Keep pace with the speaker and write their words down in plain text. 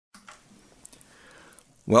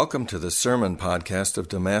Welcome to the sermon podcast of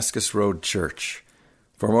Damascus Road Church.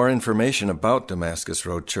 For more information about Damascus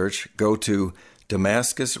Road Church, go to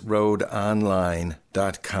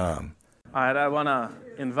damascusroadonline.com. All right, I want to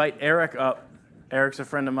invite Eric up. Eric's a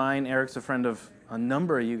friend of mine. Eric's a friend of a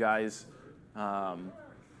number of you guys. I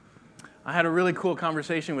had a really cool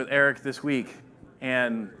conversation with Eric this week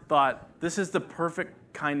and thought this is the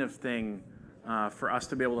perfect kind of thing for us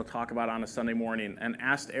to be able to talk about on a Sunday morning. And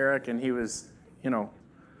asked Eric, and he was,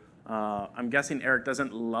 I'm guessing Eric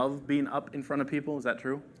doesn't love being up in front of people. Is that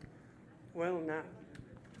true? Well, not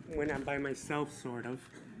when I'm by myself, sort of.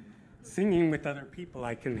 Singing with other people,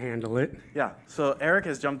 I can handle it. Yeah. So Eric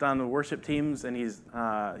has jumped on the worship teams, and he's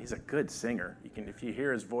a good singer. If you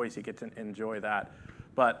hear his voice, you get to enjoy that.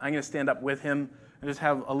 But I'm going to stand up with him and just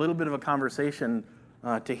have a little bit of a conversation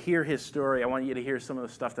to hear his story. I want you to hear some of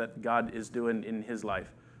the stuff that God is doing in his life.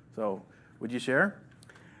 So, would you share?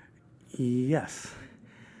 Yes.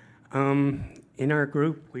 In our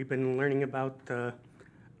group, we've been learning about the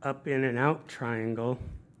up, in, and out triangle.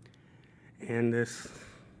 And this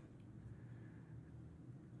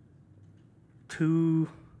it'll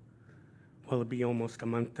be almost a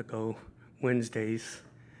month ago, Wednesdays,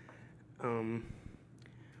 Shannon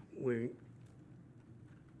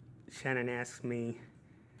asked me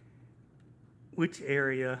which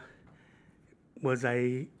area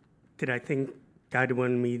did I think God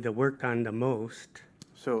wanted me to work on the most.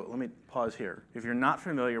 So let me pause here. If you're not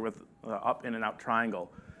familiar with the up, in, and out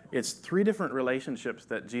triangle, it's three different relationships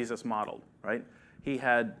that Jesus modeled, right? He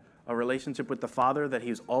had a relationship with the Father that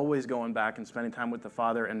he's always going back and spending time with the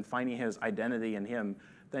Father and finding his identity in him.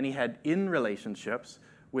 Then he had in relationships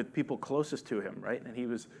with people closest to him, right? And he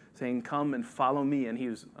was saying, come and follow me. And he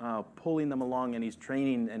was pulling them along, and he's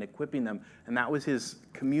training and equipping them. And that was his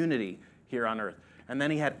community here on earth. And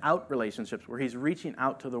then he had out relationships where he's reaching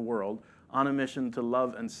out to the world on a mission to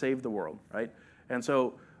love and save the world, right? And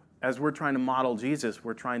so as we're trying to model Jesus,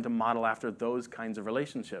 we're trying to model after those kinds of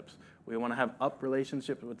relationships. We want to have up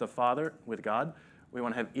relationships with the Father, with God. We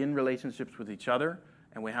want to have in relationships with each other.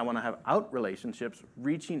 And we want to have out relationships,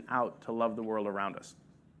 reaching out to love the world around us.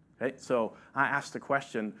 Okay? So I asked the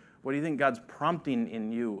question, what do you think God's prompting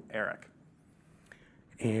in you, Eric?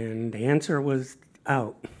 And the answer was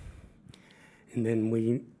out. And then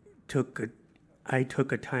I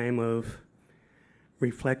took a time of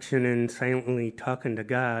reflection and silently talking to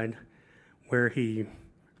God, where he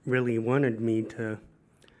really wanted me to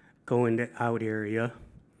go into out area.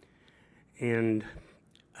 And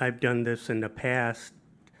I've done this in the past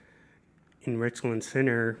in Richland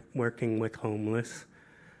Center, working with homeless.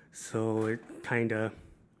 So it kind of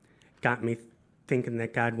got me thinking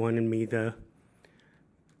that God wanted me to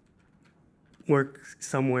work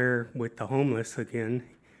somewhere with the homeless again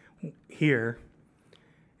here.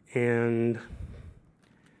 And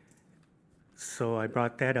so I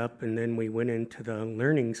brought that up, and then we went into the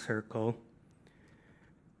learning circle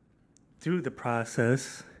through the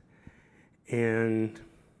process, and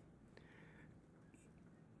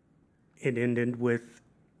it ended with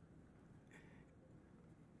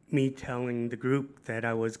me telling the group that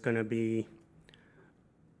I was going to be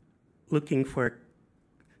looking for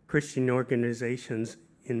Christian organizations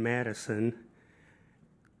in Madison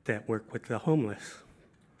that work with the homeless.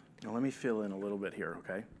 Now let me fill in a little bit here,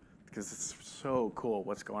 okay? Because it's so cool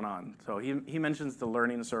what's going on. So he mentions the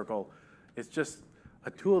learning circle. It's just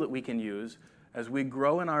a tool that we can use as we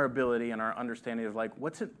grow in our ability and our understanding of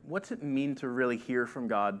what's it mean to really hear from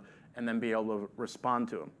God and then be able to respond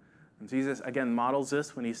to him. And Jesus, again, models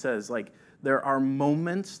this when he says, there are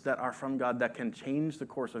moments that are from God that can change the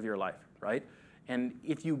course of your life, right? And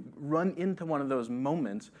if you run into one of those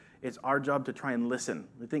moments, it's our job to try and listen.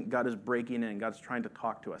 We think God is breaking in, God's trying to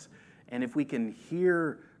talk to us. And if we can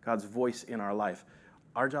hear God's voice in our life,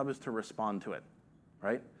 our job is to respond to it,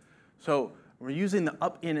 right? So we're using the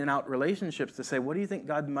up, in, and out relationships to say, what do you think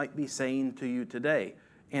God might be saying to you today?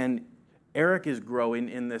 And Eric is growing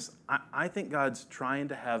in this. I think God's trying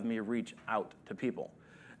to have me reach out to people.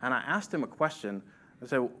 And I asked him a question. I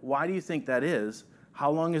said, why do you think that is? How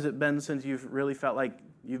long has it been since you've really felt like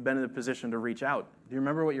you've been in a position to reach out? Do you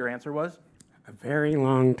remember what your answer was? A very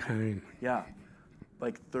long time. Yeah,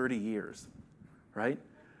 30 years, right?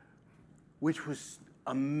 Which was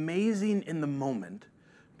amazing in the moment,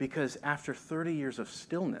 because after 30 years of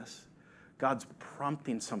stillness, God's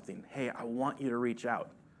prompting something. Hey, I want you to reach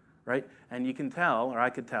out, right? And you can tell, or I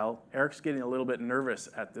could tell, Eric's getting a little bit nervous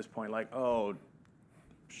at this point, oh,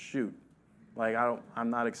 shoot. I'm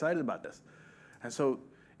not excited about this. And so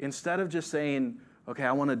instead of just saying, okay,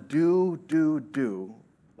 I want to do,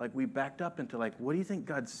 we backed up into what do you think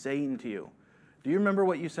God's saying to you? Do you remember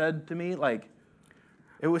what you said to me?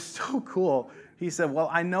 It was so cool. He said, well,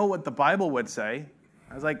 I know what the Bible would say.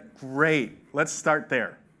 I was like, great, let's start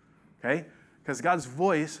there, okay? Because God's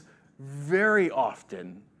voice very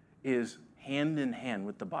often is hand in hand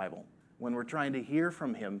with the Bible. When we're trying to hear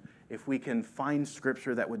from him, if we can find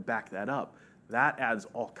scripture that would back that up, that adds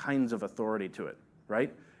all kinds of authority to it,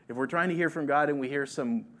 right? If we're trying to hear from God and we hear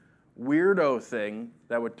some weirdo thing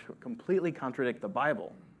that would completely contradict the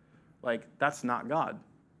Bible, like, that's not God.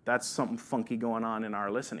 That's something funky going on in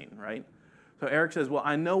our listening, right? So Eric says, well,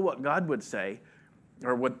 I know what God would say,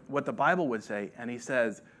 or what the Bible would say, and he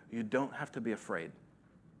says, you don't have to be afraid.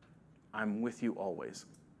 I'm with you always.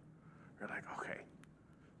 You're like, okay,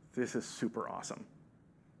 this is super awesome.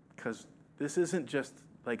 Because this isn't just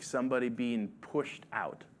like somebody being pushed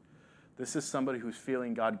out. This is somebody who's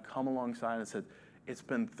feeling God come alongside and said, it's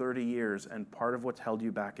been 30 years, and part of what's held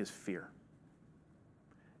you back is fear.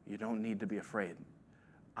 You don't need to be afraid.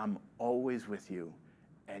 I'm always with you,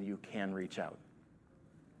 and you can reach out.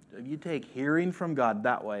 If you take hearing from God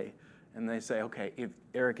that way, and they say, okay,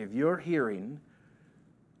 Eric, if you're hearing,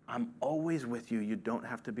 I'm always with you. You don't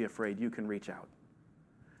have to be afraid. You can reach out.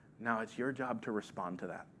 Now it's your job to respond to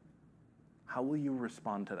that. How will you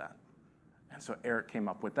respond to that? And so Eric came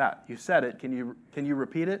up with that. You said it. Can you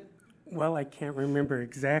repeat it? Well, I can't remember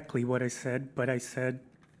exactly what I said, but I said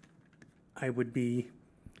I would be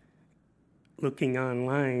looking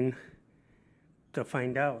online to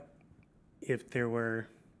find out if there were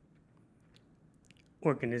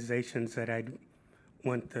organizations that I'd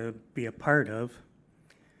want to be a part of.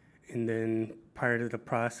 And then part of the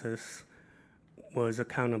process was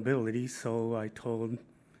accountability, so I told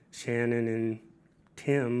Shannon and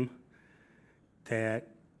Tim that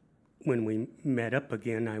when we met up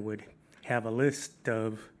again, I would have a list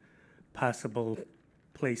of possible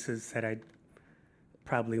places that I'd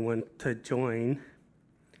probably want to join.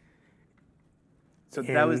 So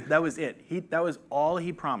that was it. That was all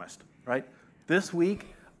he promised, right? This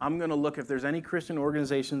week, I'm going to look if there's any Christian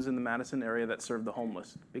organizations in the Madison area that serve the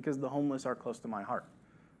homeless, because the homeless are close to my heart,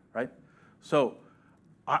 right? So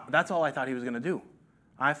that's all I thought he was going to do.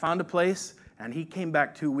 I found a place, and he came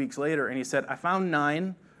back 2 weeks later, and he said, I found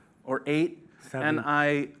 9 or 8, 7. and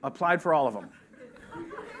I applied for all of them.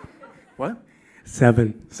 What?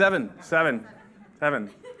 7. 7.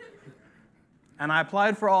 And I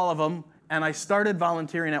applied for all of them, and I started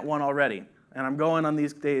volunteering at one already. And I'm going on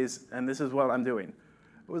these days, and this is what I'm doing.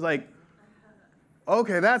 It was like,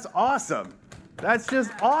 okay, that's awesome. That's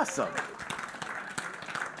just awesome.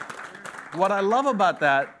 What I love about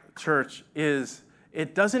that, church, is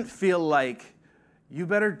it doesn't feel like you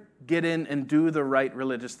better get in and do the right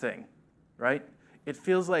religious thing, right? It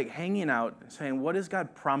feels like hanging out, saying, what is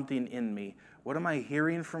God prompting in me? What am I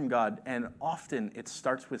hearing from God? And often it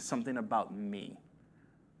starts with something about me,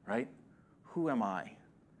 right? Who am I?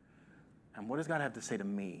 And what does God have to say to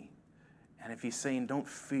me? And if he's saying, don't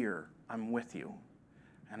fear, I'm with you.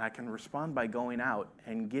 And I can respond by going out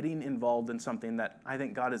and getting involved in something that I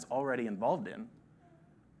think God is already involved in.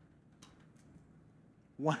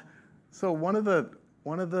 So one of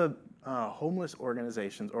the homeless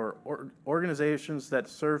organizations or organizations that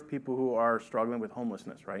serve people who are struggling with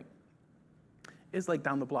homelessness, right, is like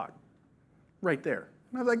down the block, right there.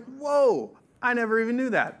 And I was like, whoa, I never even knew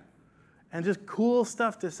that. And just cool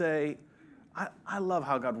stuff to say. I love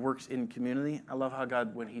how God works in community. I love how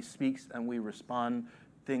God, when he speaks and we respond,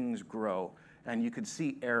 things grow. And you could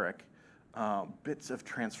see Eric, bits of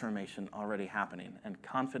transformation already happening, and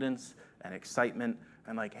confidence and excitement,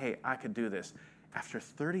 and like, hey, I could do this. After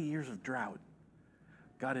 30 years of drought,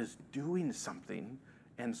 God is doing something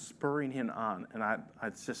and spurring him on. And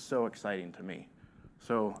it's just so exciting to me.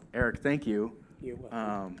 So, Eric, thank you. You're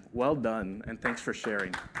welcome. Well done, and thanks for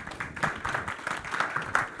sharing.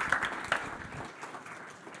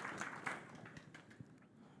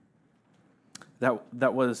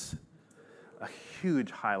 That was a huge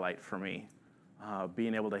highlight for me,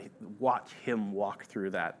 being able to watch him walk through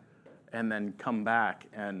that and then come back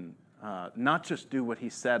and not just do what he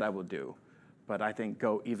said I would do, but I think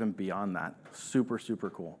go even beyond that. Super, super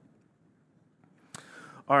cool.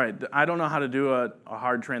 All right, I don't know how to do a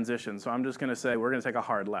hard transition, so I'm just going to say we're going to take a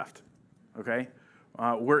hard left, okay?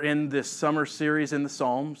 We're in this summer series in the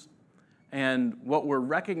Psalms, and what we're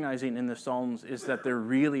recognizing in the Psalms is that they're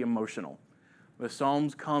really emotional. The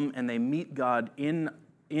Psalms come and they meet God in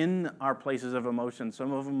our places of emotion.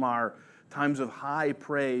 Some of them are times of high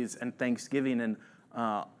praise and thanksgiving and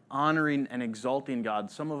honoring and exalting God.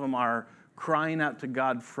 Some of them are crying out to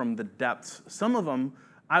God from the depths. Some of them,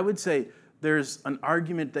 I would say, there's an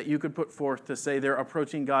argument that you could put forth to say they're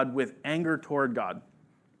approaching God with anger toward God,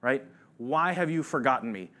 right? Why have you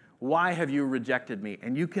forgotten me? Why have you rejected me?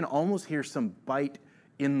 And you can almost hear some bite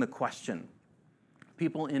in the question.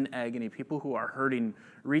 People in agony, people who are hurting,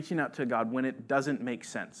 reaching out to God when it doesn't make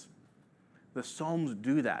sense. The Psalms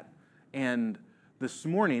do that. And this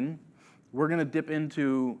morning, we're going to dip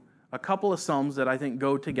into a couple of Psalms that I think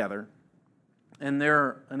go together. And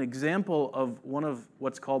they're an example of one of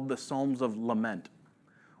what's called the Psalms of Lament,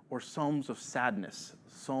 or Psalms of Sadness,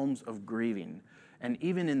 Psalms of Grieving. And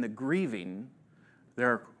even in the grieving,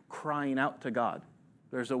 they're crying out to God.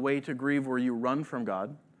 There's a way to grieve where you run from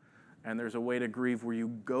God, and there's a way to grieve where you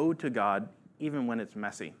go to God even when it's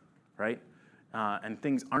messy, right? And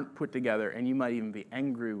things aren't put together, and you might even be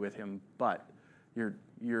angry with him, but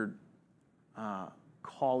you're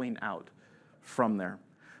calling out from there.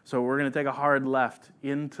 So we're going to take a hard left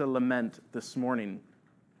into lament this morning,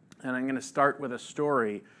 and I'm going to start with a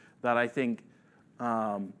story that I think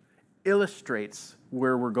illustrates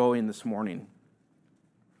where we're going this morning.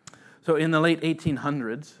 So in the late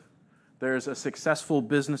 1800s, there's a successful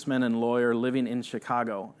businessman and lawyer living in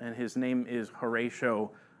Chicago, and his name is Horatio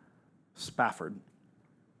Spafford.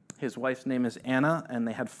 His wife's name is Anna, and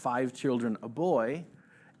they had 5 children, a boy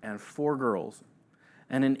and 4 girls.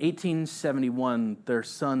 And in 1871, their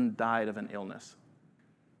son died of an illness.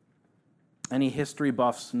 Any history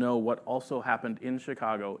buffs know what also happened in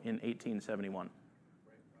Chicago in 1871.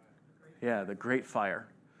 Yeah, the Great Fire.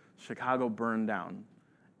 Chicago burned down.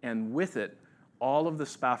 And with it, all of the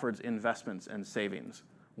Spafford's investments and savings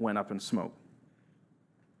went up in smoke.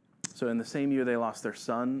 So in the same year, they lost their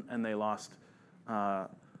son and they lost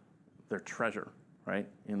their treasure, right,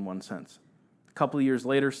 in one sense. A couple of years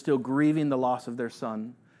later, still grieving the loss of their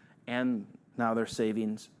son and now their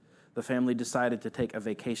savings, the family decided to take a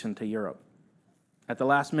vacation to Europe. At the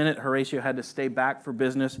last minute, Horatio had to stay back for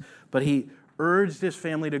business, but he urged his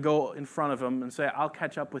family to go in front of him and say, I'll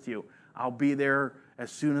catch up with you. I'll be there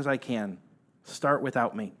as soon as I can. Start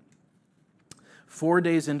without me. 4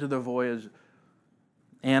 days into the voyage,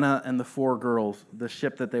 Anna and the 4 girls, the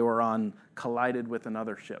ship that they were on, collided with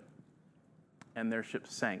another ship, and their ship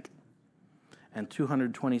sank. And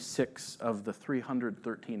 226 of the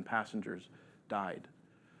 313 passengers died.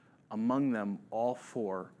 Among them, all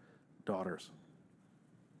 4 daughters.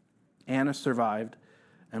 Anna survived,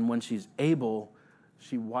 and when she's able,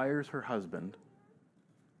 she wires her husband,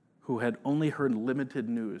 who had only heard limited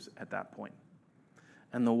news at that point.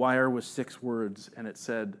 And the wire was 6 words, and it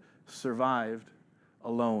said, "Survived,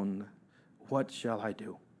 alone, what shall I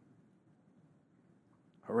do?"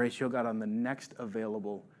 Horatio got on the next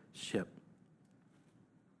available ship.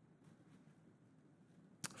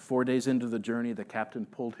 4 days into the journey, the captain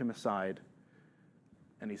pulled him aside,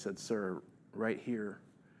 and he said, "Sir, right here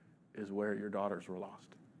is where your daughters were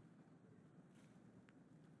lost."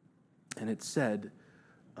 And it said,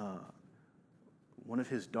 one of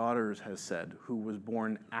his daughters has said, who was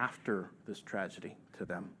born after this tragedy to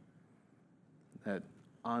them, that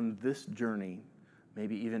on this journey,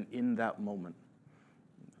 maybe even in that moment,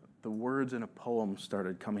 the words in a poem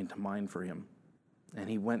started coming to mind for him. And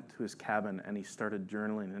he went to his cabin and he started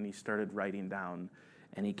journaling and he started writing down,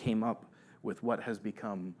 and he came up with what has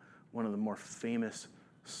become one of the more famous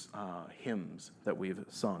hymns that we've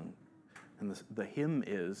sung. And the hymn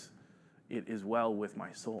is, "It is well with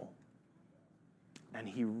my soul." And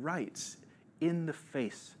he writes, in the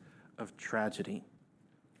face of tragedy,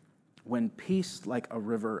 "When peace like a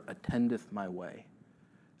river attendeth my way."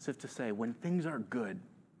 As if to say, when things are good,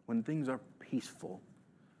 when things are peaceful.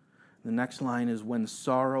 The next line is, "When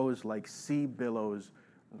sorrows like sea billows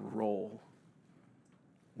roll.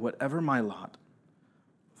 Whatever my lot,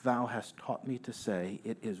 thou hast taught me to say,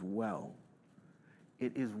 it is well.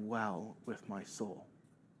 It is well with my soul."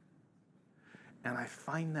 And I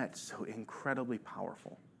find that so incredibly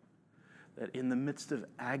powerful, that in the midst of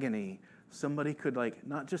agony, somebody could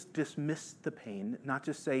not just dismiss the pain, not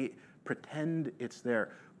just say, pretend it's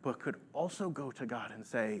there, but could also go to God and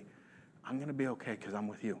say, I'm going to be okay because I'm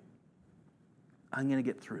with you. I'm going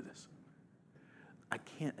to get through this. I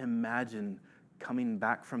can't imagine coming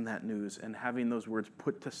back from that news and having those words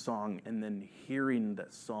put to song and then hearing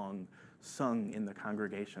that song sung in the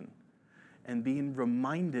congregation and being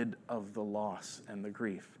reminded of the loss and the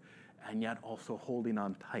grief, and yet also holding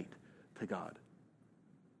on tight to God.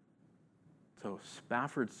 So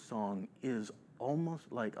Spafford's song is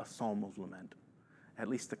almost like a psalm of lament. At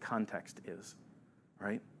least the context is,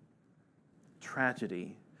 right?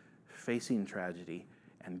 Tragedy, facing tragedy,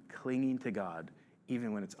 and clinging to God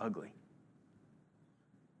even when it's ugly.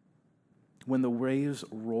 When the waves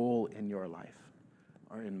roll in your life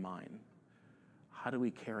or in mine, how do we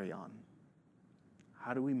carry on?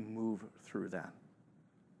 How do we move through that?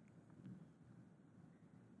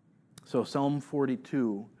 So Psalm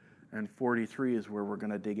 42 and 43 is where we're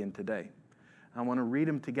going to dig in today. I want to read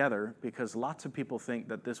them together because lots of people think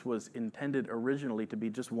that this was intended originally to be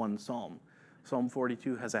just one psalm. Psalm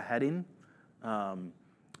 42 has a heading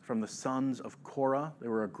from the sons of Korah. They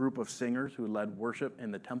were a group of singers who led worship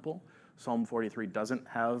in the temple. Psalm 43 doesn't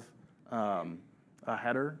have a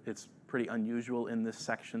header. It's pretty unusual in this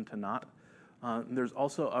section to not. There's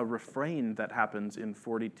also a refrain that happens in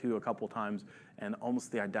 42 a couple times and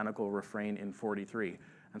almost the identical refrain in 43.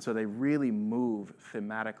 And so they really move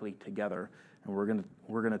thematically together, and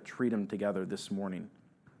we're gonna treat them together this morning.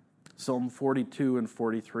 Psalm 42 and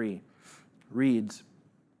 43 reads,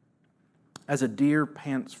 "As a deer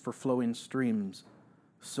pants for flowing streams,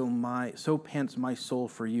 so pants my soul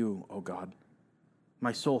for you, O God.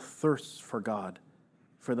 My soul thirsts for God,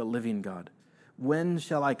 for the living God. When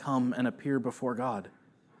shall I come and appear before God?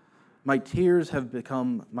 My tears have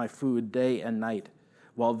become my food day and night,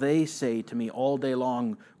 while they say to me all day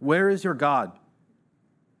long, 'Where is your God?'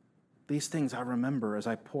 These things I remember as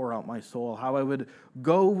I pour out my soul, how I would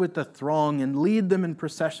go with the throng and lead them in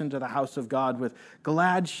procession to the house of God with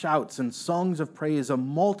glad shouts and songs of praise, a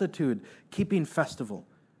multitude keeping festival.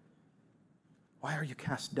 Why are you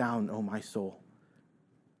cast down, O my soul?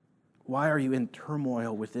 Why are you in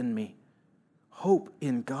turmoil within me? Hope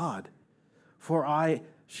in God, for I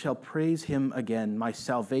shall praise him again, my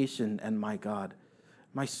salvation and my God.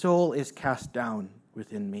 My soul is cast down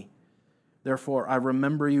within me. Therefore, I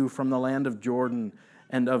remember you from the land of Jordan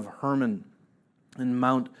and of Hermon and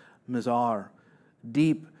Mount Mizar.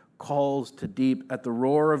 Deep calls to deep at the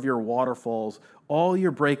roar of your waterfalls. All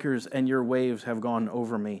your breakers and your waves have gone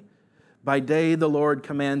over me. By day the Lord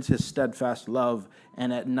commands his steadfast love,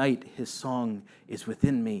 and at night his song is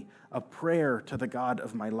within me, a prayer to the God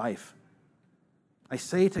of my life. I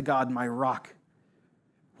say to God, my rock,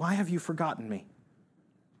 why have you forgotten me?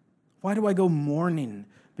 Why do I go mourning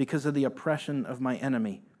because of the oppression of my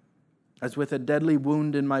enemy? As with a deadly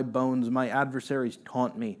wound in my bones, my adversaries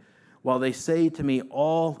taunt me, while they say to me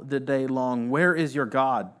all the day long, where is your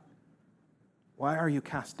God? Why are you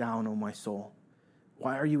cast down, O my soul?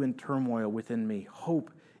 Why are you in turmoil within me?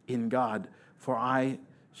 Hope in God, for I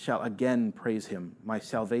shall again praise him, my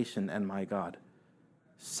salvation and my God.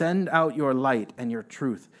 Send out your light and your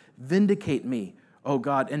truth. Vindicate me, O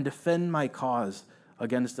God, and defend my cause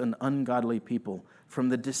against an ungodly people. From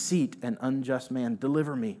the deceit and unjust man,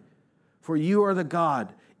 deliver me. For you are the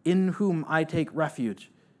God in whom I take refuge.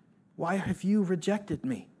 Why have you rejected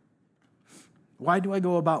me? Why do I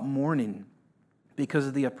go about mourning because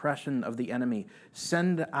of the oppression of the enemy?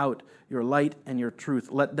 Send out your light and your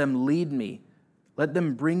truth. Let them lead me. Let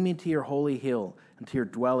them bring me to your holy hill and to your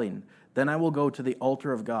dwelling. Then I will go to the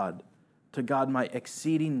altar of God, to God my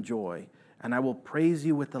exceeding joy, and I will praise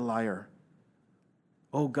you with the lyre.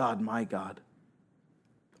 O God, my God,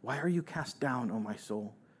 why are you cast down, O my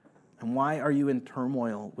soul? And why are you in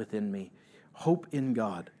turmoil within me? Hope in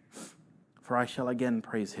God, for I shall again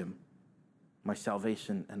praise him, my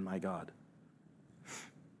salvation and my God.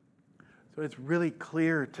 So it's really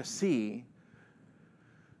clear to see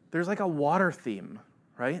there's like a water theme,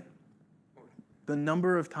 right? The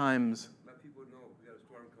number of times. Let people know we got a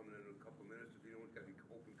storm coming in a couple minutes. If you don't got any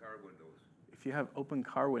open car windows. If you have open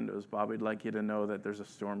car windows, Bob, we'd like you to know that there's a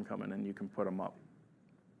storm coming and you can put them up.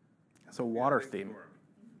 It's a water theme.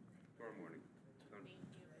 Storm warning.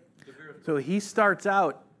 So he starts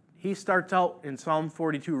out in Psalm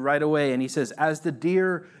 42 right away, and he says, as the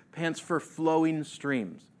deer pants for flowing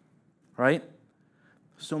streams, right?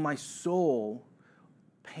 So my soul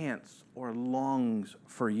pants or longs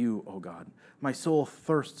for you, O God. My soul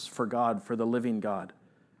thirsts for God, for the living God.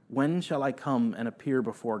 When shall I come and appear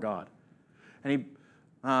before God? And he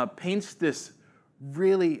paints this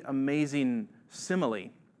really amazing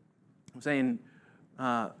simile, saying,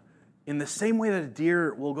 in the same way that a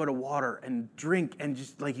deer will go to water and drink, and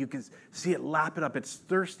just like you can see it lap it up, it's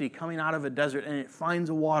thirsty coming out of a desert, and it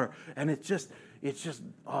finds a water, and its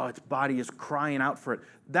body is crying out for it.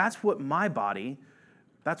 That's what my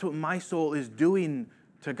soul is doing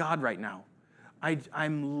to God right now.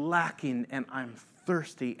 I'm lacking, and I'm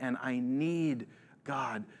thirsty, and I need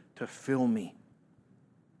God to fill me.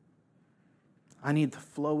 I need the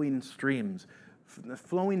flowing streams. The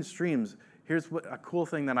flowing streams, here's a cool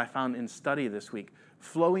thing that I found in study this week.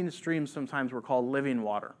 Flowing streams sometimes were called living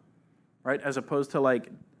water, right? As opposed to like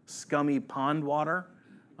scummy pond water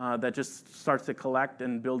that just starts to collect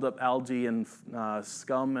and build up algae and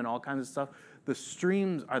scum and all kinds of stuff. The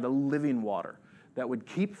streams are the living water that would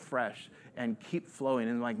keep fresh and keep flowing.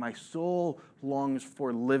 And like my soul longs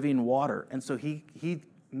for living water. And so he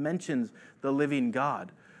mentions the living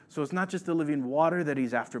God. So it's not just the living water that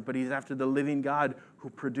he's after, but he's after the living God who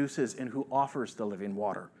produces and who offers the living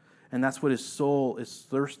water. And that's what his soul is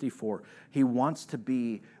thirsty for. He wants to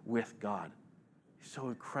be with God. He's so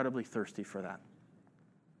incredibly thirsty for that.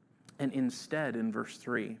 And instead, in verse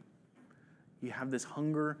 3, you have this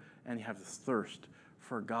hunger and you have this thirst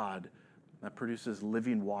for God that produces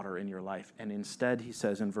living water in your life. And instead, he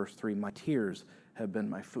says in verse 3, my tears have been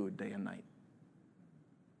my food day and night.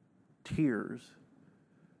 Tears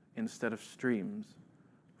instead of streams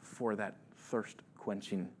for that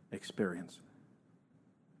thirst-quenching experience.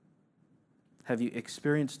 Have you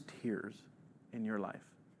experienced tears in your life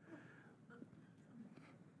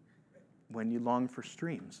when you long for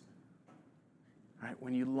streams? Right?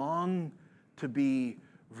 When you long to be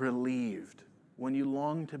relieved, when you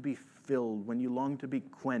long to be filled, when you long to be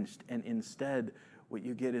quenched, and instead what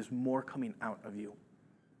you get is more coming out of you.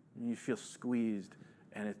 And you feel squeezed,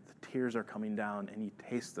 and the tears are coming down, and you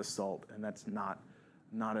taste the salt, and that's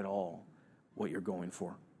not at all what you're going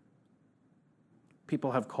for.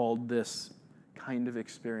 People have called this kind of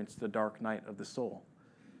experience the dark night of the soul,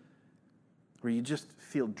 where you just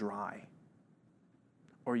feel dry,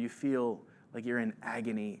 or you feel like you're in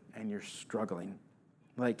agony and you're struggling,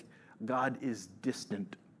 like God is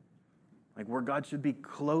distant, like where God should be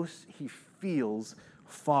close, he feels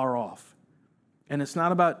far off. And it's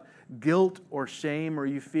not about guilt or shame or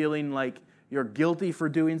you feeling like you're guilty for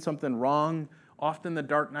doing something wrong. Often the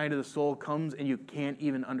dark night of the soul comes and you can't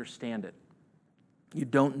even understand it. You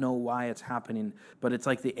don't know why it's happening, but it's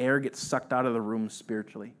like the air gets sucked out of the room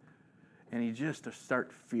spiritually, and you just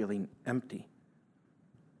start feeling empty.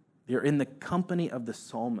 You're in the company of the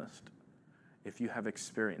psalmist if you have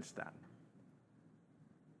experienced that.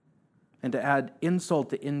 And to add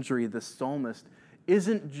insult to injury, the psalmist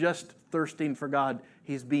isn't just thirsting for God,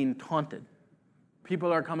 he's being taunted.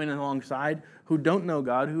 People are coming alongside who don't know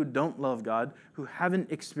God, who don't love God, who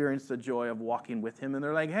haven't experienced the joy of walking with him, and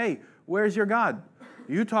they're like, hey, where's your God?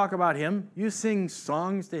 You talk about him, you sing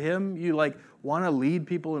songs to him, you want to lead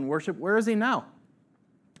people in worship. Where is he now?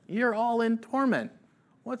 You're all in torment.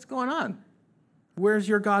 What's going on? Where's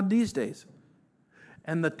your God these days?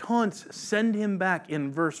 And the taunts send him back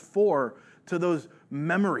in verse 4 to those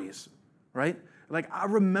memories, right? Like, I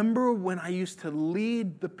remember when I used to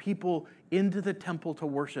lead the people into the temple to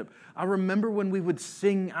worship. I remember when we would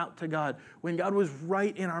sing out to God, when God was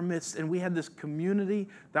right in our midst, and we had this community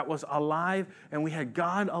that was alive, and we had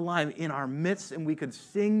God alive in our midst, and we could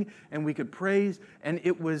sing and we could praise, and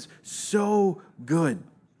it was so good.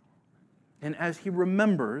 And as he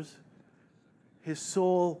remembers, his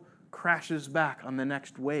soul crashes back on the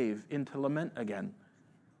next wave into lament again.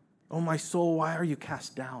 Oh, my soul, why are you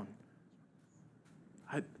cast down?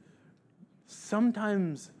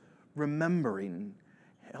 Sometimes remembering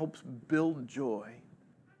helps build joy.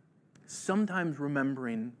 Sometimes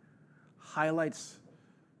remembering highlights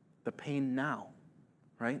the pain now,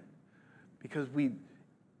 right? Because we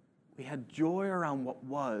had joy around what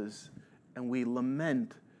was, and we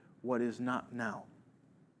lament what is not now.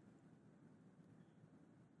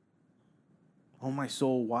 Oh, my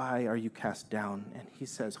soul, why are you cast down? And he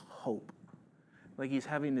says, hope. Like he's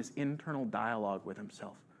having this internal dialogue with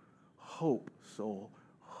himself. Hope, soul,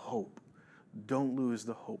 hope. Don't lose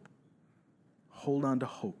the hope. Hold on to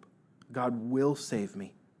hope. God will save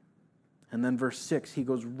me. And then verse 6, he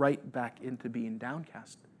goes right back into being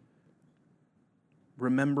downcast,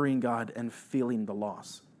 remembering God and feeling the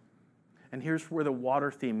loss. And here's where the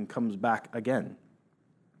water theme comes back again.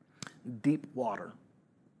 Deep water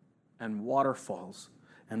and waterfalls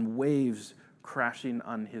and waves crashing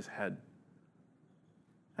on his head.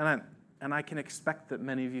 And I can expect that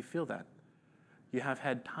many of you feel that. You have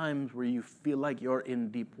had times where you feel like you're in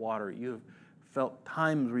deep water. You've felt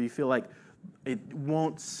times where you feel like it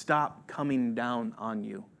won't stop coming down on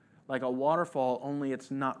you. Like a waterfall, only it's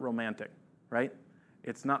not romantic, right?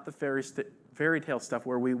 It's not the fairy tale stuff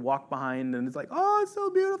where we walk behind and it's like, oh, it's so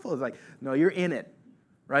beautiful. It's like, no, you're in it,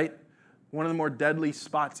 right? One of the more deadly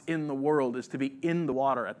spots in the world is to be in the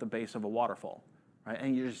water at the base of a waterfall, right?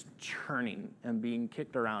 And you're just churning and being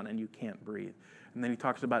kicked around and you can't breathe. And then he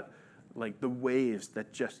talks about like the waves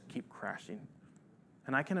that just keep crashing.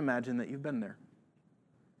 And I can imagine that you've been there.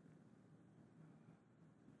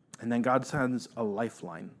 And then God sends a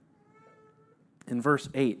lifeline. In verse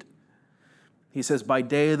 8, he says, by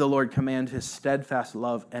day the Lord commands his steadfast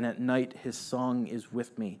love, and at night his song is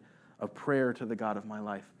with me, a prayer to the God of my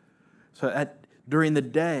life. So during the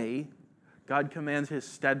day, God commands his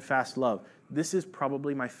steadfast love. This is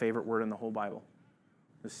probably my favorite word in the whole Bible.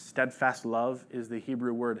 The steadfast love is the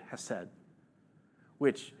Hebrew word hesed,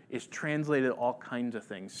 which is translated all kinds of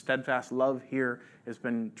things. Steadfast love here has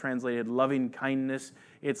been translated loving kindness.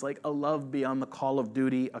 It's like a love beyond the call of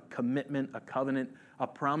duty, a commitment, a covenant, a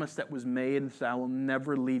promise that was made. So I will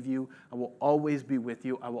never leave you. I will always be with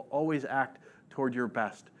you. I will always act toward your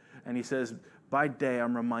best. And he says, by day,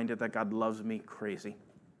 I'm reminded that God loves me crazy.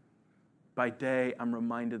 By day, I'm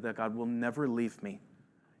reminded that God will never leave me.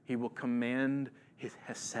 He will command his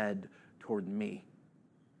hesed toward me.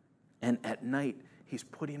 And at night, he's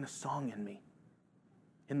putting a song in me.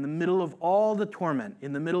 In the middle of all the torment,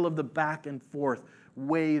 in the middle of the back and forth,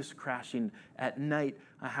 waves crashing, at night,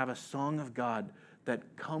 I have a song of God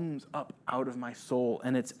that comes up out of my soul.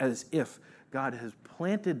 And it's as if God has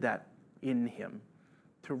planted that in him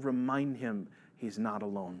to remind him he's not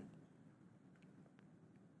alone.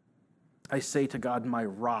 I say to God, my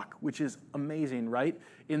rock, which is amazing, right?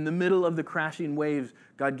 In the middle of the crashing waves,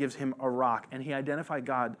 God gives him a rock, and he identifies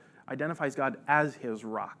God as his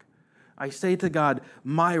rock. I say to God,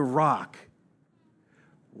 my rock,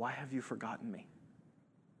 why have you forgotten me?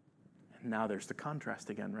 And now there's the contrast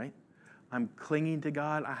again, right? I'm clinging to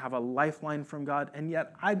God. I have a lifeline from God, and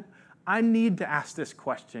yet I need to ask this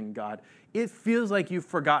question, God. It feels like you've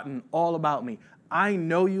forgotten all about me. I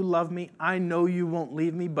know you love me. I know you won't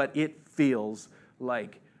leave me, but it feels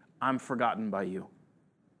like I'm forgotten by you.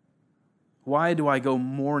 Why do I go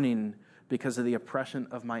mourning because of the oppression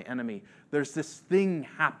of my enemy? There's this thing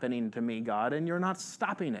happening to me, God, and you're not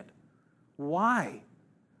stopping it. Why?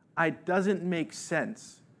 It doesn't make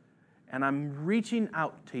sense. And I'm reaching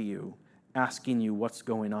out to you, asking you what's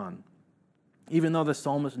going on. Even though the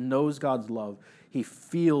psalmist knows God's love, he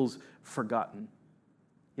feels forgotten.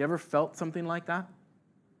 You ever felt something like that?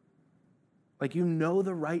 Like you know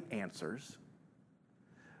the right answers,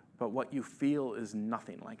 but what you feel is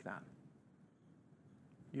nothing like that.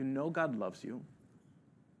 You know God loves you.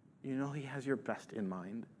 You know he has your best in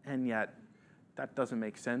mind, and yet that doesn't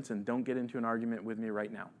make sense, and don't get into an argument with me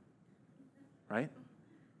right now. Right?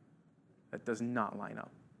 That does not line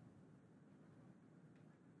up.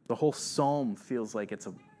 The whole psalm feels like it's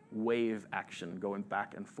a wave action going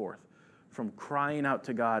back and forth, from crying out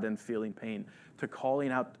to God and feeling pain, to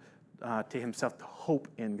calling out to himself to hope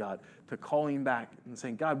in God, to calling back and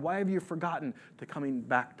saying, God, why have you forgotten? To coming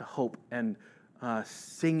back to hope and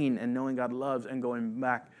singing and knowing God loves and going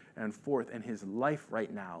back and forth. And his life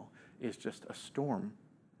right now is just a storm.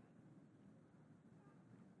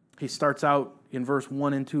 He starts out in verse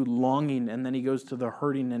 1 and 2 longing, and then he goes to the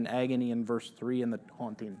hurting and agony in verse 3 and the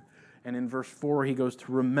taunting. And in verse 4, he goes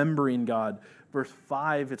to remembering God. Verse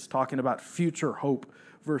 5, it's talking about future hope.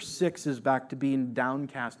 Verse 6 is back to being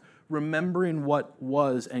downcast, remembering what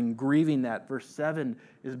was and grieving that. Verse 7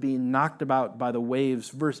 is being knocked about by the waves.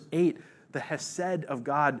 Verse 8, the hesed of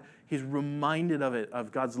God, he's reminded of it,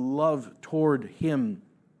 of God's love toward him.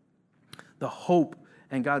 The hope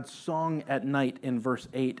and God's song at night in verse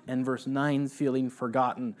 8. And verse 9, feeling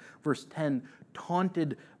forgotten. Verse 10,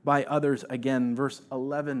 taunted by others again. Verse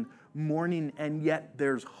 11, mourning, and yet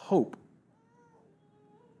there's hope.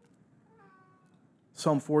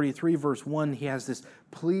 Psalm 43, verse 1, he has this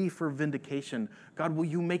plea for vindication. God, will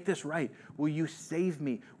you make this right? Will you save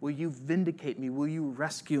me? Will you vindicate me? Will you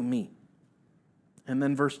rescue me? And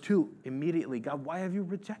then verse 2, immediately, God, why have you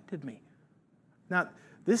rejected me? Now,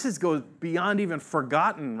 this goes beyond even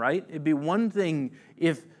forgotten, right? It'd be one thing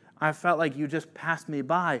if I felt like you just passed me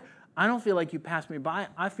by. I don't feel like you passed me by.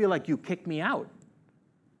 I feel like you kicked me out.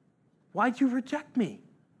 Why'd you reject me?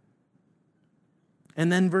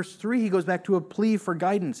 And then verse 3, he goes back to a plea for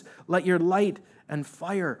guidance. Let your light and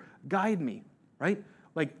fire guide me, right?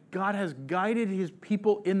 Like God has guided his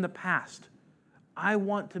people in the past. I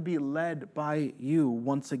want to be led by you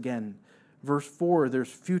once again. Verse 4, there's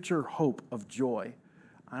future hope of joy.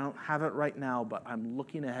 I don't have it right now, but I'm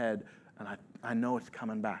looking ahead, and I know it's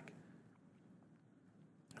coming back.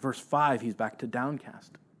 Verse 5, he's back to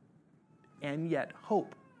downcast. And yet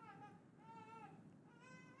hope.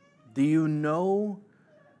 Do you know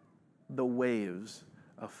the waves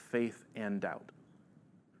of faith and doubt?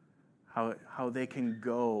 How they can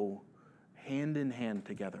go hand in hand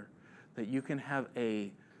together. That you can have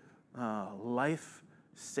a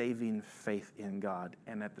life-saving faith in God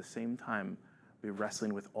and at the same time be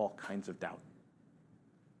wrestling with all kinds of doubt.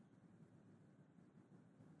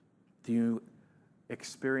 Do you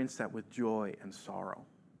experience that with joy and sorrow?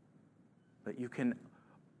 That you can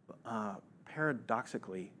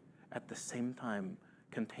paradoxically at the same time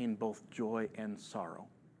contain both joy and sorrow.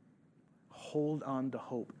 Hold on to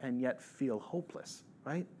hope and yet feel hopeless,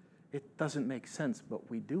 right? It doesn't make sense, but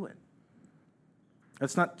we do it.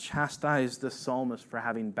 Let's not chastise the psalmist for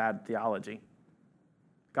having bad theology.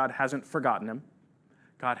 God hasn't forgotten him.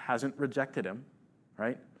 God hasn't rejected him,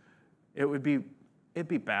 right? It'd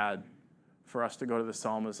be bad for us to go to the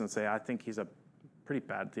psalmist and say, I think he's a pretty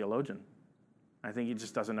bad theologian. I think he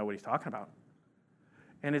just doesn't know what he's talking about.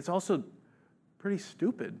 And it's also pretty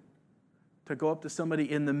stupid to go up to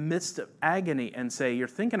somebody in the midst of agony and say, you're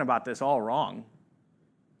thinking about this all wrong.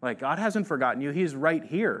 Like, God hasn't forgotten you. He's right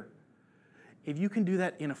here. If you can do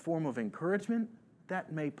that in a form of encouragement,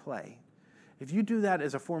 that may play. If you do that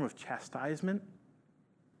as a form of chastisement,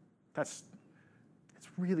 it's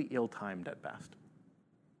really ill-timed at best,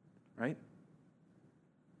 right?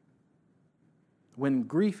 When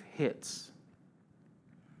grief hits,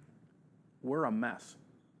 we're a mess.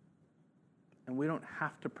 And we don't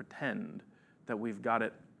have to pretend that we've got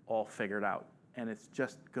it all figured out and it's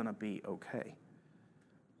just going to be okay.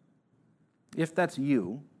 If that's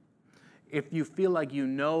you, if you feel like you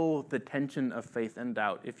know the tension of faith and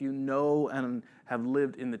doubt, if you know and have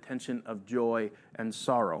lived in the tension of joy and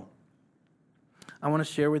sorrow, I want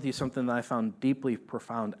to share with you something that I found deeply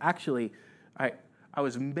profound. Actually, I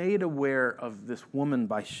was made aware of this woman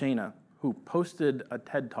by Shana who posted a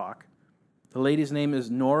TED Talk. The lady's name is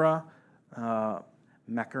Nora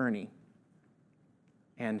McInerney.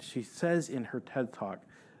 And she says in her TED Talk,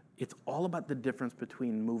 it's all about the difference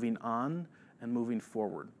between moving on and moving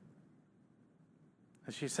forward.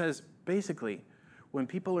 And she says, basically, when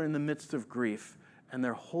people are in the midst of grief and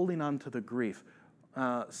they're holding on to the grief,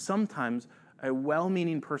 sometimes a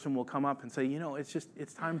well-meaning person will come up and say,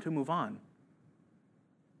 it's time to move on.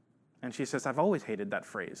 And she says, I've always hated that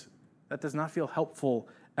phrase. That does not feel helpful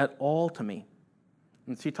at all to me.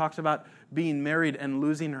 And she talks about being married and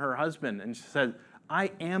losing her husband. And she said,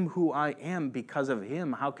 I am who I am because of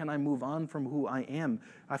him. How can I move on from who I am?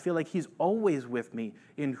 I feel like he's always with me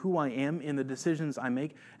in who I am, in the decisions I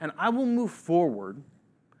make. And I will move forward,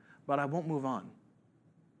 but I won't move on.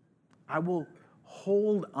 I will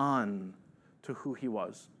hold on to who he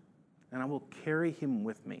was, and I will carry him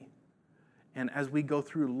with me. And as we go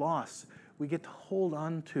through loss, we get to hold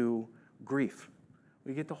on to grief.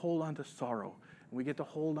 We get to hold on to sorrow. And we get to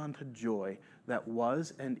hold on to joy that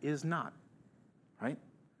was and is not, right?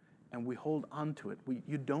 And we hold on to it.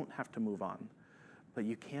 You don't have to move on, but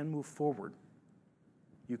you can move forward.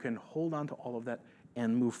 You can hold on to all of that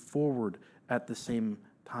and move forward at the same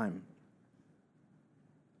time.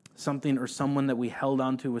 Something or someone that we held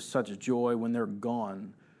on to with such joy, when they're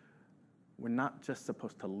gone, we're not just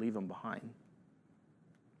supposed to leave them behind.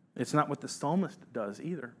 It's not what the psalmist does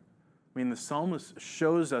either. I mean, the psalmist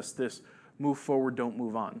shows us this move forward, don't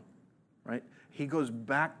move on, right? He goes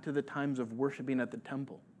back to the times of worshiping at the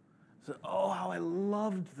temple. So, oh, how I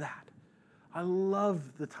loved that. I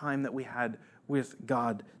loved the time that we had with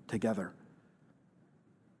God together.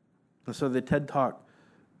 And so the TED Talk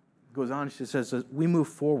goes on, she says, we move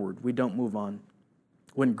forward, we don't move on.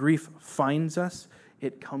 When grief finds us,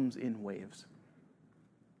 it comes in waves.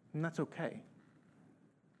 And that's okay.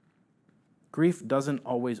 Grief doesn't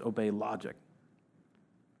always obey logic.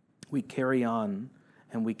 We carry on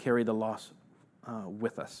and we carry the loss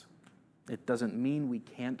with us. It doesn't mean we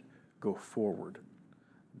can't go forward,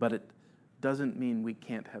 but it doesn't mean we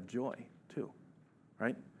can't have joy too,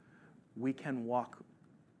 right? We can walk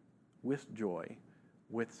with joy,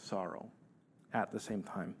 with sorrow at the same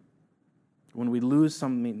time. When we lose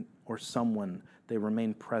something or someone, they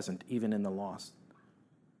remain present even in the loss.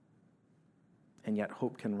 And yet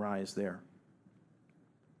hope can rise there.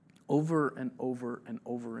 Over and over and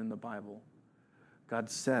over in the Bible, God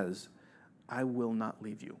says, I will not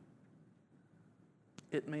leave you.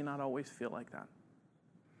 It may not always feel like that,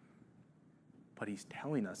 but he's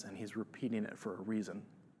telling us and he's repeating it for a reason.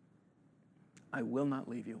 I will not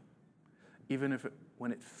leave you. Even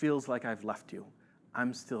when it feels like I've left you,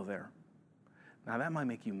 I'm still there. Now that might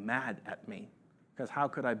make you mad at me, because how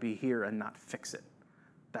could I be here and not fix it?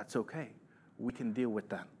 That's okay. We can deal with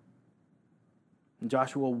that. In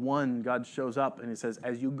Joshua 1, God shows up and he says,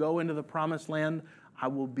 as you go into the promised land, I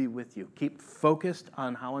will be with you. Keep focused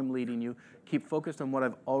on how I'm leading you. Keep focused on what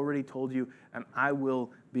I've already told you, and I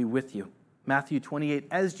will be with you. Matthew 28,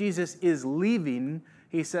 as Jesus is leaving,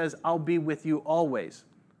 he says, I'll be with you always,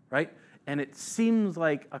 right? And it seems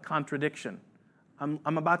like a contradiction. I'm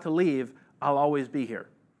about to leave, I'll always be here,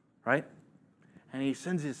 right? And he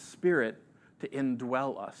sends his Spirit to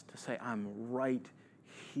indwell us, to say, I'm right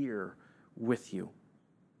here with you.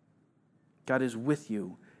 God is with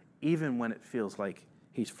you even when it feels like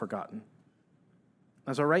he's forgotten.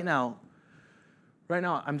 And so right now,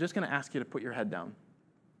 I'm just going to ask you to put your head down.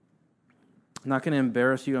 I'm not going to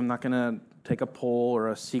embarrass you. I'm not going to take a poll or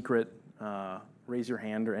a secret raise your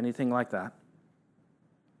hand or anything like that.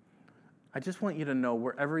 I just want you to know,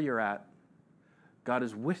 wherever you're at, God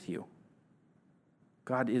is with you.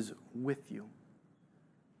 God is with you.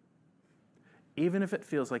 Even if it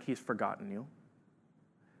feels like he's forgotten you,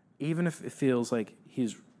 even if it feels like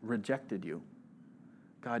he's rejected you,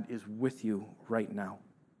 God is with you right now.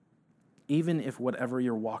 Even if whatever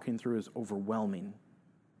you're walking through is overwhelming,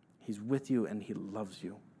 he's with you and he loves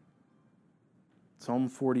you. Psalm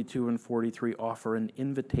 42 and 43 offer an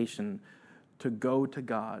invitation to go to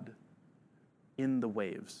God in the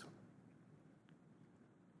waves.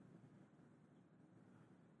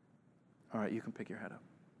 All right, you can pick your head up.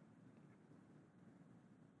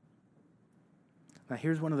 Now,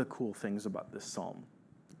 here's one of the cool things about this psalm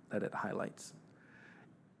that it highlights.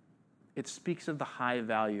 It speaks of the high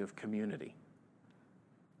value of community,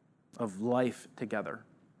 of life together.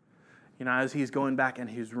 You know, as he's going back and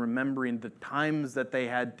he's remembering the times that they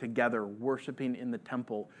had together worshiping in the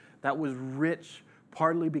temple, that was rich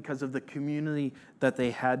partly because of the community that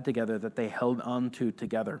they had together, that they held on to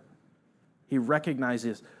together. He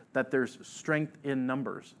recognizes that there's strength in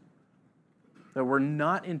numbers, that we're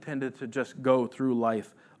not intended to just go through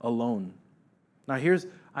life alone. Now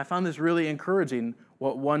I found this really encouraging,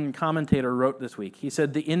 what one commentator wrote this week. He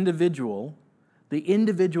said, the individual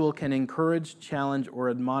can encourage, challenge, or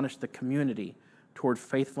admonish the community toward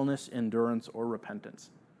faithfulness, endurance, or repentance.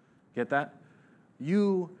 Get that?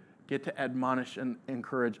 You get to admonish and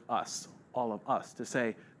encourage us, all of us, to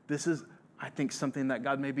say, this is, I think, something that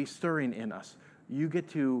God may be stirring in us. You get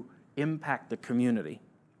to impact the community.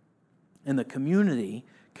 And the community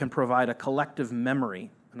can provide a collective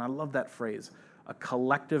memory, and I love that phrase, a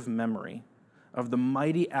collective memory of the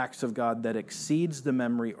mighty acts of God that exceeds the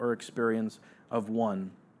memory or experience of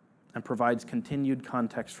one and provides continued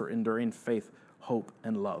context for enduring faith, hope,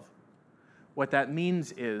 and love. What that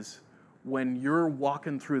means is when you're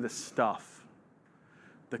walking through the stuff,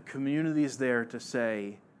 the community is there to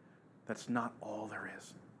say, that's not all there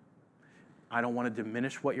is. I don't want to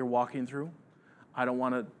diminish what you're walking through. I don't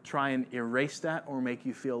want to try and erase that or make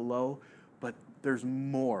you feel low, but there's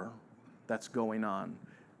more that's going on.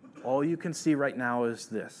 All you can see right now is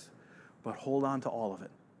this, but hold on to all of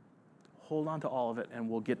it. Hold on to all of it, and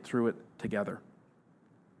we'll get through it together.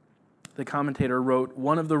 The commentator wrote,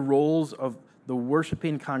 one of the roles of the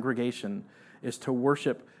worshiping congregation is to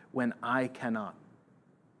worship when I cannot,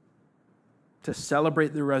 to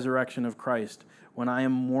celebrate the resurrection of Christ when I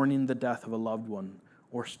am mourning the death of a loved one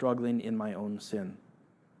or struggling in my own sin.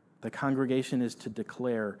 The congregation is to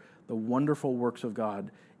declare the wonderful works of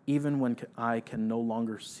God even when I can no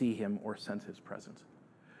longer see him or sense his presence.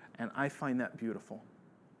 And I find that beautiful.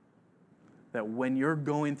 That when you're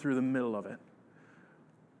going through the middle of it,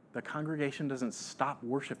 the congregation doesn't stop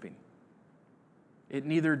worshiping. It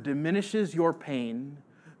neither diminishes your pain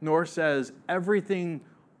nor says everything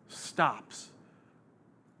stops.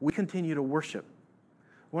 We continue to worship.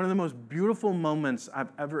 One of the most beautiful moments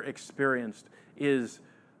I've ever experienced is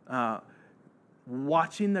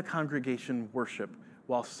watching the congregation worship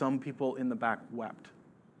while some people in the back wept.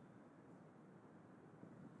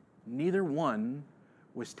 Neither one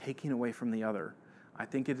was taking away from the other. I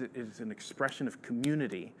think it is an expression of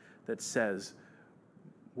community that says,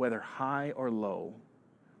 whether high or low,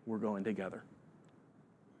 we're going together.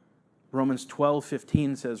 Romans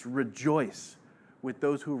 12:15 says, rejoice with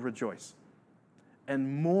those who rejoice,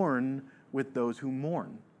 and mourn with those who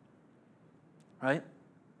mourn. Right?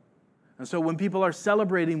 And so when people are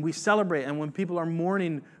celebrating, we celebrate. And when people are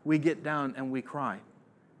mourning, we get down and we cry.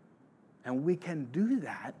 And we can do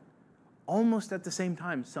that almost at the same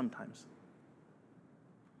time sometimes.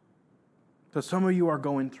 So some of you are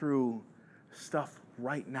going through stuff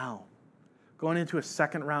right now, going into a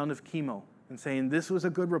second round of chemo and saying, this was a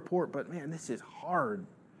good report, but man, this is hard.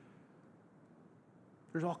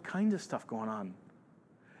 There's all kinds of stuff going on.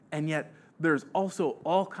 And yet, there's also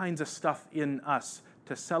all kinds of stuff in us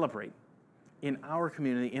to celebrate in our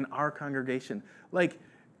community, in our congregation. Like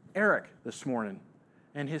Eric this morning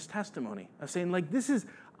and his testimony of saying, like,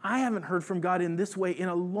 I haven't heard from God in this way in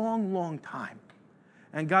a long, long time.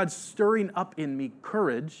 And God's stirring up in me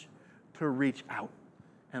courage to reach out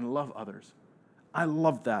and love others. I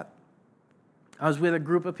love that. I was with a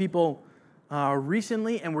group of people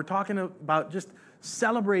recently, and we're talking about just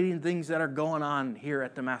celebrating things that are going on here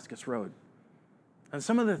at Damascus Road. And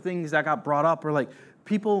some of the things that got brought up are like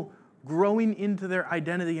people growing into their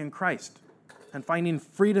identity in Christ and finding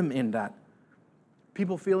freedom in that.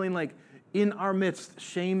 People feeling like in our midst,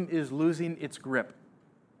 shame is losing its grip.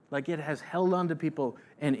 Like it has held on to people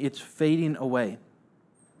and it's fading away.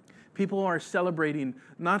 People are celebrating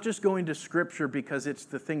not just going to Scripture because it's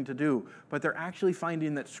the thing to do, but they're actually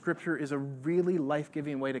finding that Scripture is a really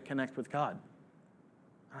life-giving way to connect with God.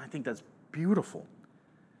 And I think that's beautiful.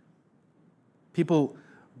 People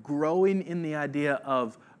growing in the idea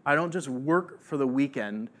of, I don't just work for the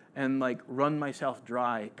weekend and like run myself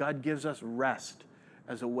dry. God gives us rest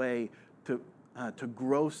as a way to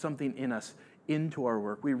grow something in us into our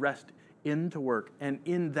work. We rest into work, and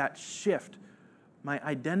in that shift, my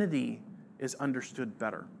identity is understood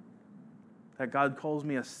better. That God calls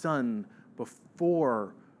me a son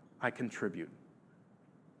before I contribute.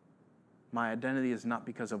 My identity is not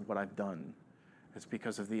because of what I've done. It's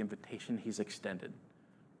because of the invitation he's extended.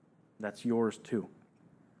 That's yours too.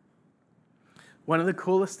 One of the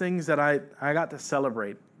coolest things that I got to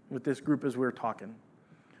celebrate with this group as we were talking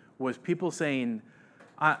was people saying,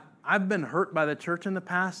 I've been hurt by the church in the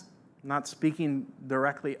past, not speaking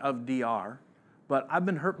directly of DR, but I've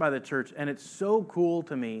been hurt by the church, and it's so cool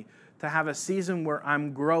to me to have a season where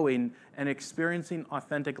I'm growing and experiencing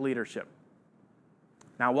authentic leadership.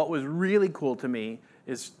 Now, what was really cool to me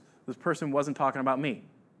is this person wasn't talking about me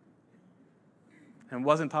and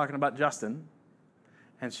wasn't talking about Justin,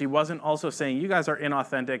 and she wasn't also saying, you guys are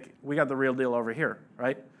inauthentic, we got the real deal over here,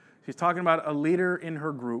 right? She's talking about a leader in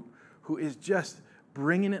her group who is just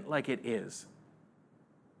bringing it like it is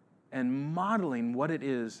and modeling what it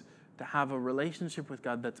is to have a relationship with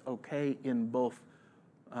God that's okay in both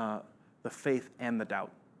the faith and the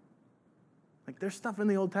doubt. Like, there's stuff in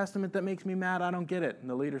the Old Testament that makes me mad, I don't get it. And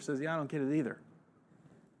the leader says, yeah, I don't get it either.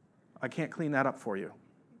 I can't clean that up for you,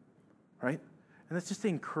 right? And it's just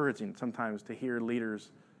encouraging sometimes to hear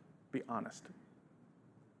leaders be honest.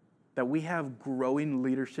 That we have growing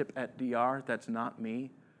leadership at DR that's not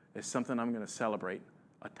me is something I'm going to celebrate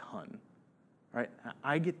a ton, right?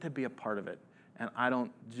 I get to be a part of it, and I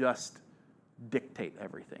don't just dictate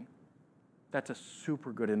everything. That's a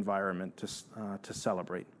super good environment to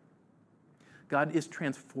celebrate. God is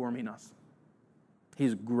transforming us.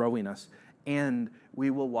 He's growing us, and we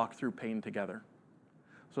will walk through pain together.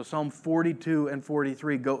 So Psalm 42 and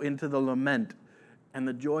 43 go into the lament and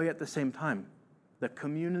the joy at the same time. The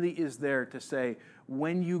community is there to say,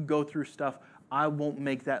 when you go through stuff, I won't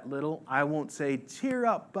make that little. I won't say, cheer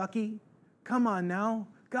up, Bucky. Come on now.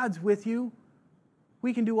 God's with you.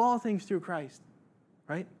 We can do all things through Christ,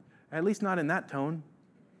 right? At least not in that tone.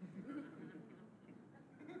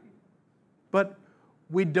 But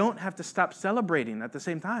we don't have to stop celebrating at the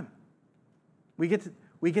same time. We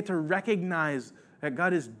get to recognize that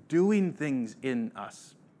God is doing things in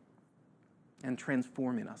us and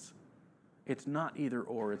transforming us. It's not either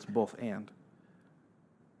or, it's both and.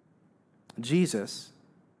 Jesus,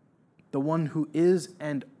 the one who is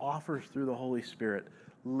and offers through the Holy Spirit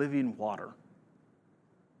living water.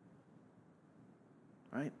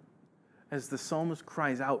 Right? As the psalmist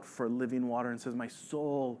cries out for living water and says, my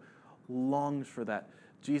soul longs for that,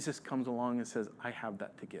 Jesus comes along and says, I have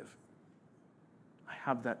that to give. I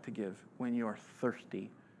have that to give. When you are thirsty,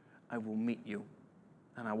 I will meet you,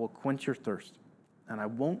 and I will quench your thirst. And I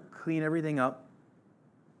won't clean everything up,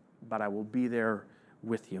 but I will be there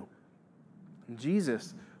with you.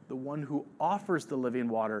 Jesus, the one who offers the living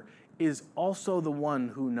water, is also the one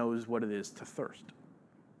who knows what it is to thirst.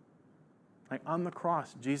 Like on the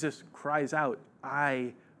cross, Jesus cries out,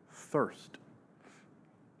 I thirst.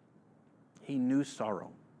 He knew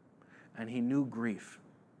sorrow, and he knew grief.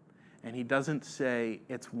 And he doesn't say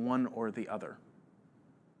it's one or the other,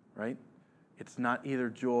 right? It's not either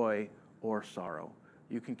joy or sorrow.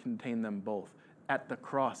 You can contain them both. At the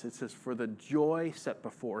cross, it says, for the joy set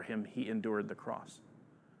before him, he endured the cross.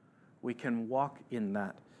 We can walk in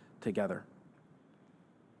that together.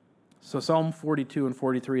 So Psalm 42 and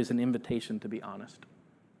 43 is an invitation to be honest,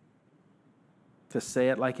 to say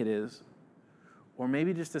it like it is, or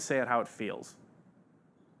maybe just to say it how it feels.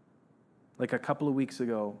 Like a couple of weeks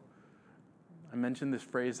ago, I mentioned this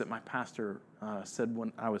phrase that my pastor said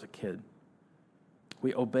when I was a kid.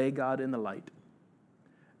 We obey God in the light,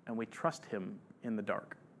 and we trust him in the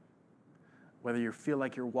dark. Whether you feel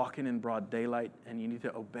like you're walking in broad daylight and you need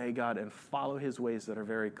to obey God and follow his ways that are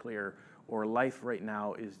very clear, or life right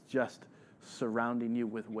now is just surrounding you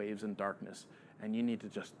with waves and darkness, and you need to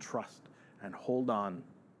just trust and hold on.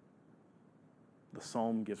 The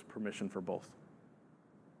psalm gives permission for both.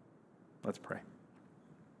 Let's pray.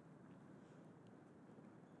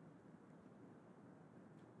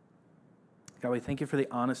 God, we thank you for the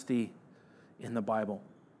honesty in the Bible.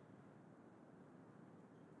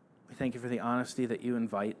 We thank you for the honesty that you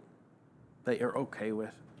invite, that you're okay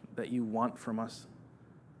with, that you want from us.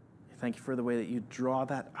 We thank you for the way that you draw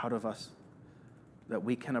that out of us, that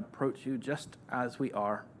we can approach you just as we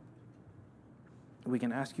are. We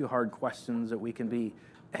can ask you hard questions, that we can be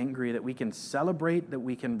angry, that we can celebrate, that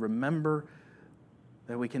we can remember,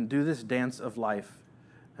 that we can do this dance of life,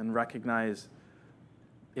 and recognize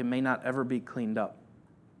it may not ever be cleaned up.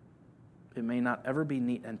 It may not ever be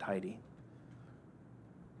neat and tidy,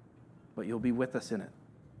 but you'll be with us in it.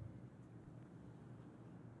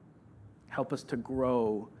 Help us to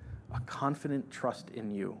grow a confident trust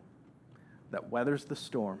in you that weathers the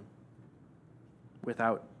storm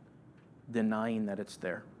without denying that it's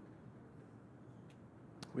there.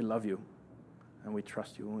 We love you and we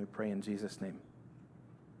trust you, and we pray in Jesus' name.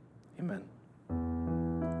 Amen.